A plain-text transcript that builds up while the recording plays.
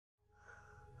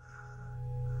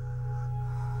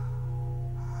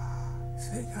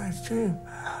think I dream.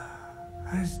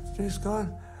 I just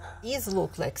gone. These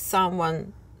look like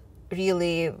someone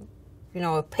really,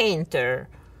 a painter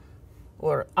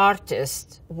or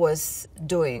artist was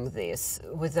doing this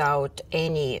without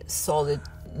any solid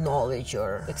knowledge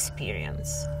or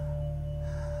experience.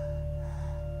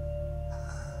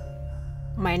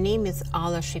 My name is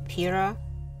Alla Shapira.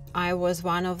 I was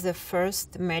one of the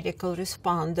first medical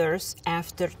responders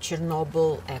after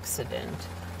Chernobyl accident.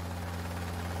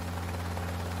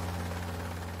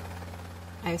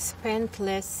 I spent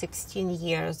last 16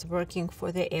 years working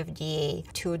for the FDA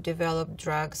to develop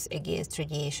drugs against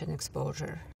radiation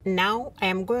exposure. Now I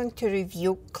am going to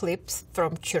review clips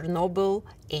from Chernobyl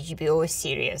HBO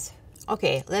series.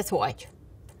 Okay, let's watch.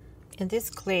 In this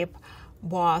clip,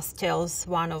 boss tells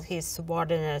one of his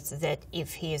subordinates that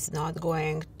if he is not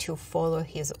going to follow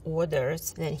his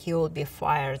orders, then he will be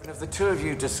fired. And if the two of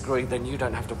you disagree, then you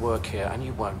don't have to work here, and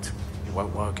you won't. You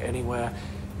won't work anywhere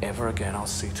ever again. I'll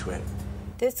see to it.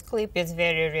 This clip is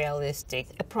very realistic.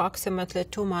 Approximately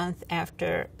 2 months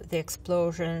after the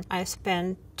explosion, I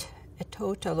spent a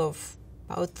total of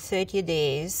about 30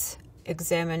 days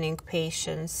examining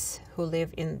patients who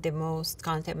live in the most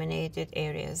contaminated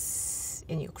areas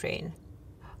in Ukraine.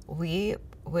 We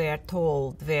were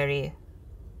told very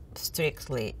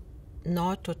strictly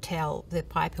not to tell the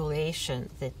population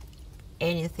that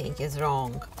anything is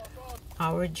wrong.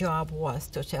 Our job was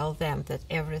to tell them that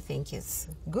everything is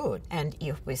good. And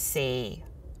if we say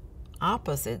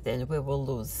opposite, then we will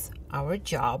lose our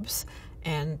jobs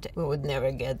and we would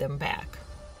never get them back.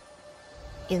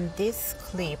 In this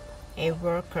clip, a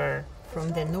worker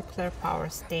from the nuclear power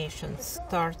station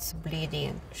starts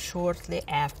bleeding shortly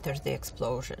after the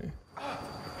explosion.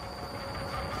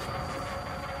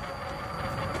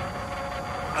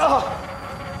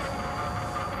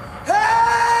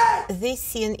 This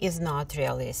scene is not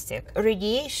realistic.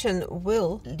 Radiation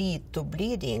will lead to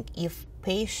bleeding if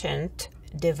patient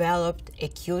developed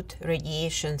acute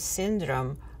radiation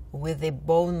syndrome with a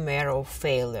bone marrow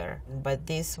failure, but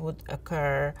this would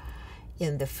occur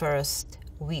in the first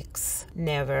weeks,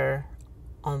 never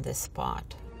on the spot.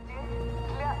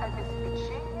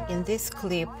 In this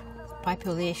clip, the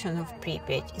population of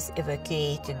Pripyat is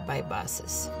evacuated by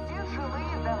buses.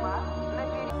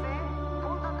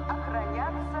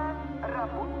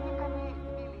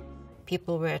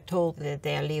 People were told that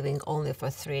they are leaving only for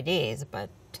 3 days, but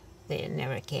they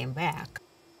never came back.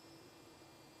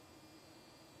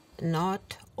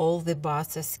 Not all the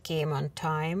buses came on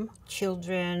time.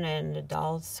 Children and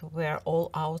adults were all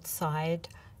outside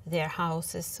their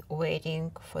houses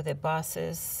waiting for the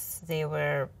buses. They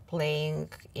were playing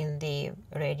in the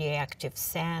radioactive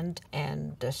sand,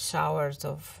 and the showers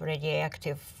of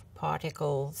radioactive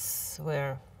particles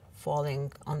were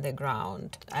falling on the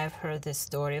ground. I've heard this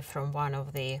story from one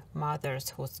of the mothers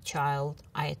whose child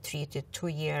I treated 2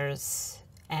 years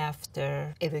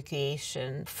after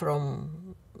evacuation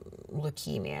from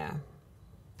leukemia.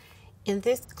 In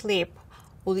this clip,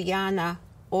 Uliana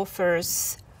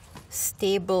offers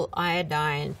stable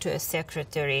iodine to a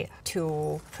secretary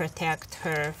to protect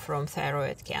her from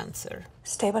thyroid cancer.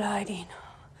 Stable iodine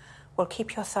will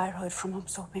keep your thyroid from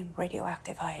absorbing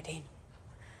radioactive iodine.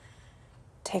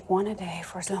 Take 1 a day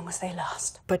for as long as they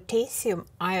last. Potassium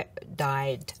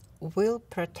iodide will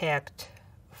protect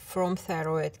from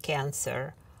thyroid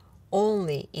cancer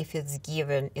only if it's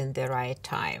given in the right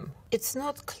time. It's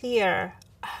not clear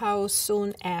how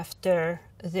soon after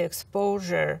the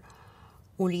exposure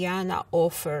Uliana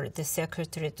offered the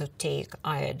secretary to take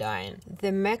iodine.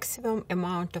 The maximum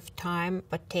amount of time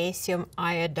potassium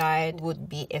iodide would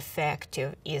be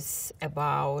effective is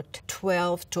about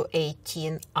 12 to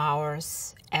 18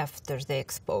 hours after the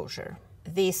exposure.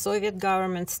 The Soviet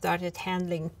government started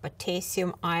handling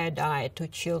potassium iodide to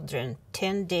children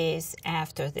 10 days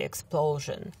after the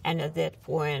explosion, and at that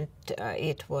point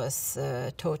it was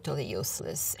a totally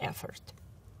useless effort.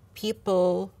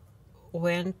 People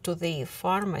went to the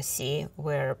pharmacy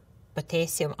where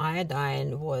potassium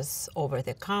iodine was over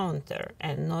the counter,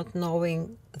 and not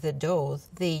knowing the dose,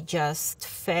 they just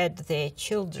fed their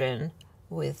children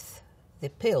with the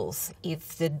pills.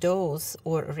 If the dose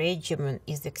or regimen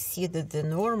is exceeded the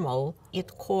normal,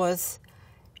 it causes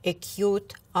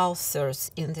acute ulcers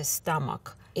in the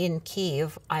stomach. In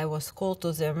Kiev, I was called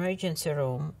to the emergency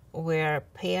room where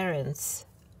parents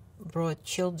brought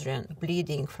children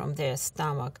bleeding from their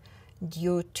stomach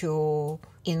due to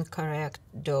incorrect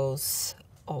dose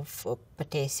of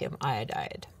potassium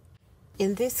iodide.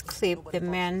 In this clip, the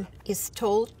man is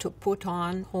told to put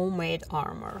on homemade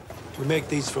armor. We make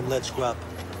these from lead scrap.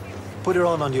 Put it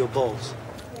on your balls.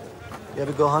 You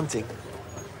ever go hunting?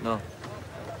 No.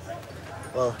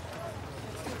 Well,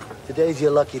 Today's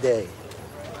your lucky day.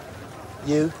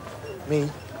 You, me,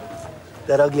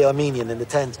 that ugly Armenian, and the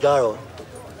Tanz Garo,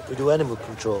 we do animal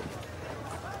control.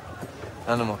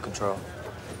 Animal control?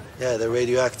 Yeah, they're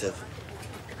radioactive,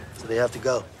 so they have to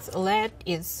go. Lead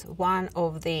is one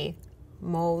of the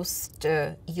most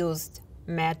used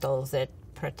metals that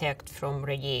protect from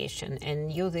radiation,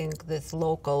 and using this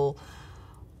local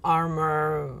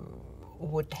armor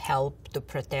would help to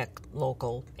protect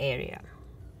local area.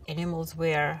 Animals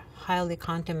were highly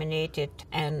contaminated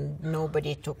and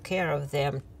nobody took care of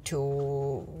them to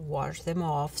wash them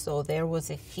off, so there was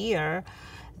a fear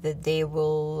that they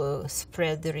will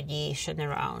spread the radiation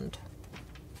around.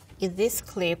 In this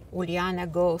clip, Uliana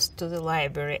goes to the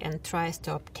library and tries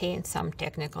to obtain some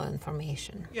technical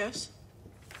information. Yes?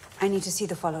 I need to see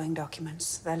the following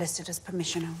documents. They're listed as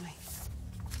permission only.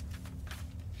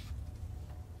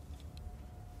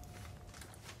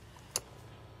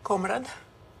 Comrade?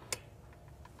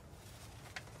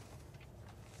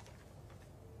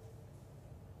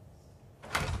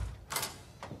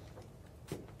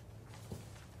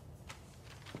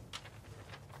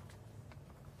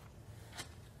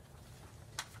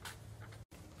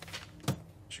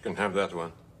 You can have that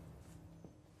one.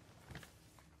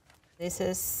 This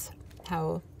is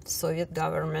how Soviet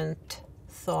government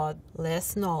thought: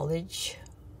 less knowledge,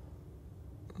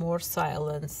 more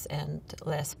silence, and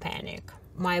less panic.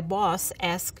 My boss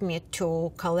asked me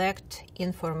to collect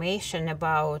information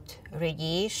about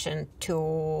radiation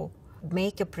to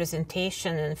make a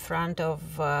presentation in front of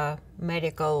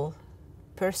medical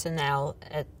personnel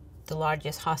at the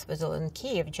largest hospital in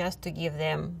Kiev, just to give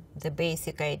them the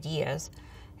basic ideas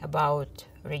about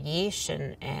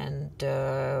radiation and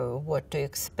what to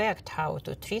expect, how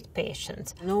to treat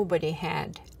patients. Nobody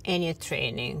had any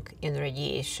training in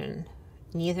radiation,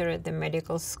 neither at the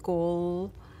medical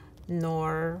school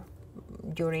nor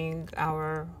during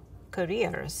our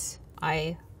careers.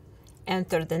 I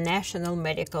entered the National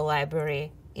Medical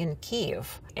Library in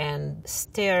Kiev and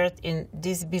stared in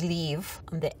disbelief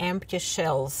on the empty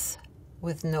shelves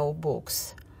with no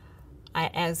books. I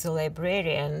asked the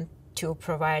librarian to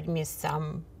provide me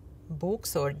some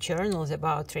books or journals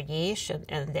about radiation,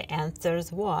 and the answer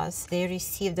was they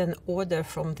received an order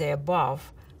from the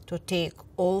above to take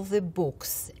all the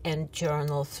books and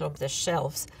journals from the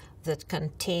shelves that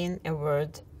contain a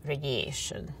word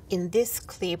radiation. In this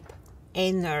clip,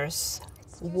 a nurse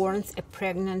warns a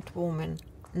pregnant woman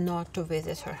not to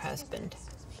visit her husband.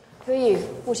 Who are you?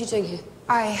 What are you doing here?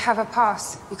 I have a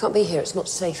pass. You can't be here, it's not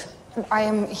safe. I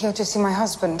am here to see my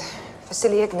husband,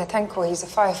 Vasily Ignatenko. He's a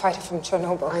firefighter from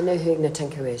Chernobyl. I know who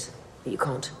Ignatenko is, but you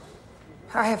can't.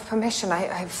 I have permission.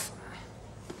 I've...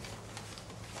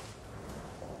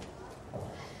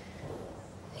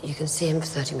 You can see him for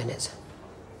 30 minutes.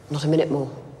 Not a minute more.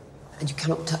 And you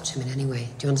cannot touch him in any way.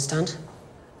 Do you understand?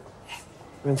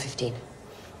 Room 15.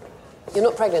 You're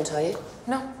not pregnant, are you?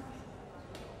 No.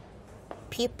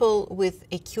 People with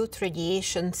acute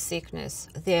radiation sickness,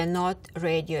 they're not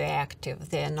radioactive,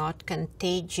 they're not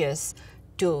contagious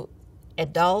to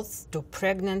adults, to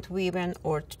pregnant women,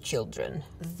 or to children.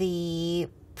 The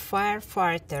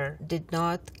firefighter did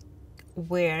not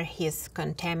wear his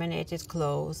contaminated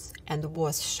clothes and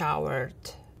was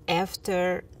showered.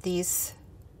 After these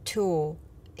two,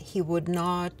 he would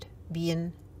not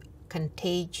be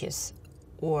contagious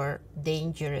or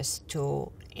dangerous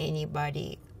to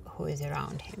anybody who is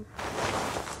around him.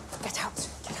 Get out.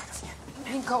 Get out of here.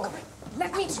 Let me go.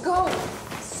 Let me go.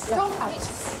 Stop it.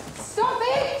 Stop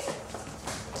it!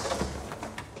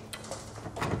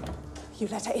 You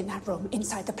let her in that room,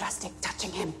 inside the plastic,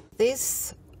 touching him.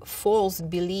 These false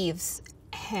beliefs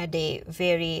had a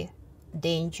very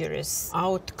dangerous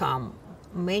outcome.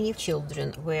 Many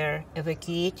children were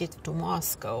evacuated to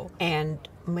Moscow, and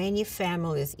many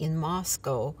families in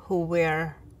Moscow who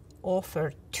were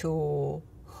offered to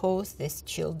host these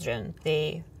children,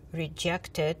 they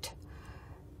rejected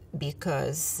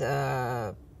because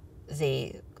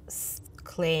they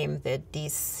claim that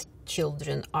these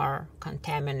children are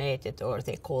contaminated, or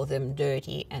they call them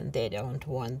dirty and they don't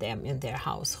want them in their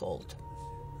household.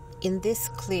 In this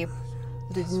clip,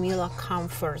 Ludmila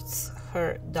comforts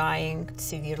her dying,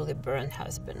 severely burned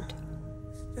husband.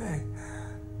 Hey.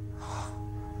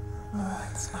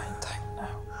 It's nighttime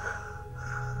now.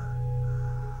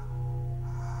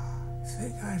 I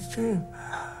think I dream.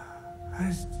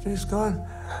 It's gone.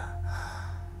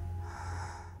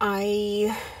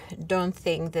 I don't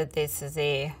think that this is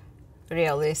a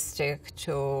realistic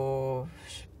to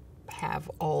have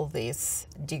all this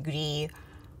degree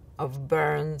of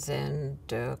burns and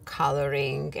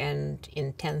coloring and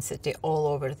intensity all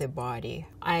over the body.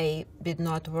 I did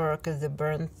not work as a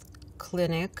burn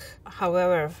clinic.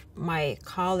 However, my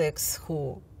colleagues who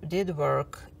did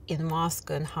work in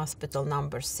Moscow in hospital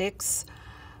number 6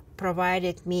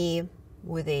 provided me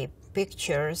with the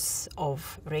pictures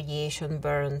of radiation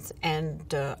burns, and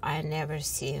I never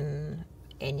seen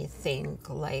anything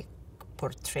like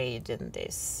portrayed in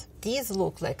this. These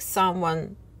look like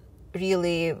someone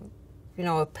really,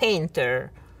 a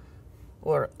painter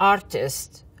or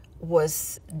artist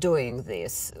was doing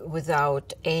this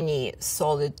without any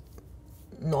solid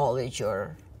knowledge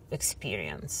or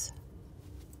experience.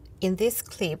 In this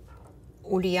clip,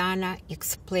 Uliana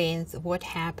explains what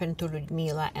happened to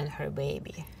Ludmila and her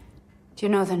baby. Do you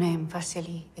know the name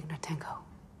Vasily Ignatenko?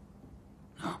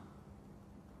 No.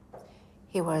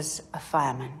 He was a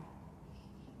fireman.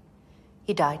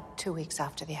 He died 2 weeks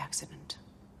after the accident.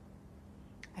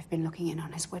 I've been looking in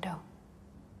on his widow.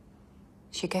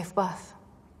 She gave birth.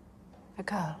 A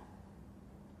girl.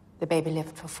 The baby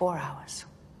lived for 4 hours.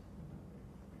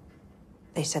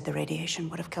 They said the radiation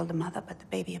would have killed the mother, but the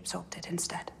baby absorbed it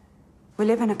instead. We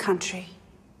live in a country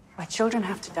where children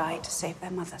have to die to save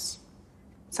their mothers.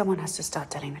 Someone has to start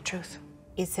telling the truth.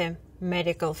 It's a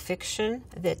medical fiction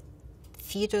that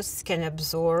fetus can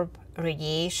absorb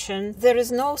radiation. There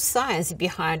is no science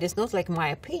behind it. It's not like my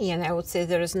opinion. I would say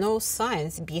there is no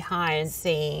science behind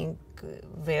saying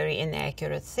very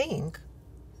inaccurate thing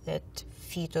that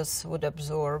fetus would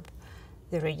absorb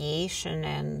the radiation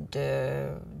and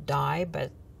die,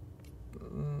 but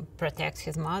protect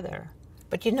his mother.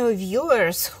 But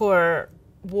viewers who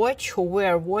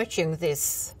were watching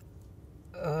this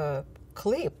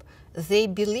clip, they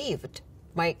believed.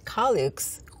 My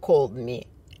colleagues called me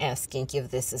asking if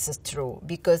this is true,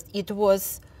 because it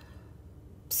was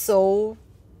so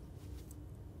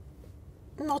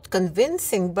not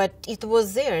convincing, but it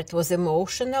was there. It was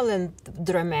emotional and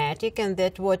dramatic, and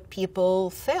that's what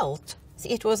people felt.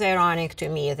 It was ironic to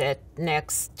me that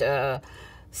next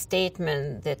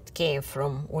statement that came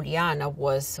from Uliana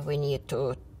was, we need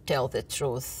to tell the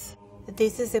truth.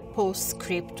 This is a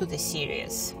postscript to the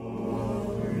series.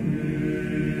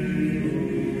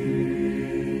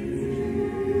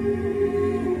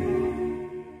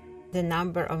 The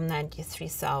number of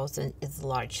 93,000 is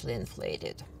largely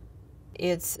inflated.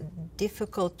 It's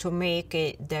difficult to make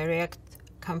a direct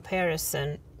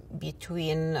comparison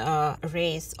between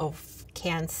rates of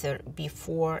cancer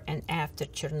before and after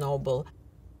Chernobyl.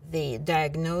 The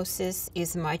diagnosis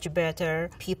is much better.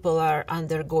 People are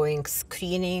undergoing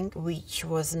screening, which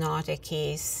was not a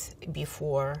case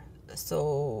before.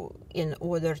 So in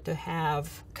order to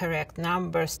have correct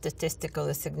numbers,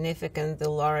 statistically significant, the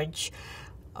large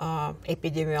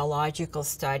epidemiological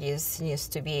studies needs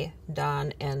to be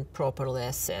done and properly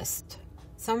assessed.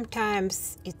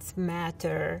 Sometimes it's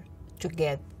matter to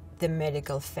get the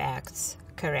medical facts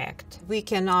correct. We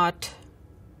cannot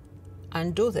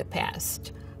undo the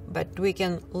past, but we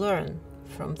can learn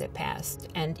from the past.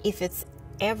 And if it's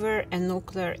ever a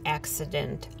nuclear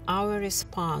accident, our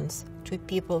response to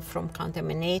people from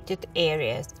contaminated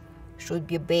areas should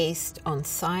be based on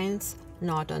science,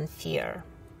 not on fear.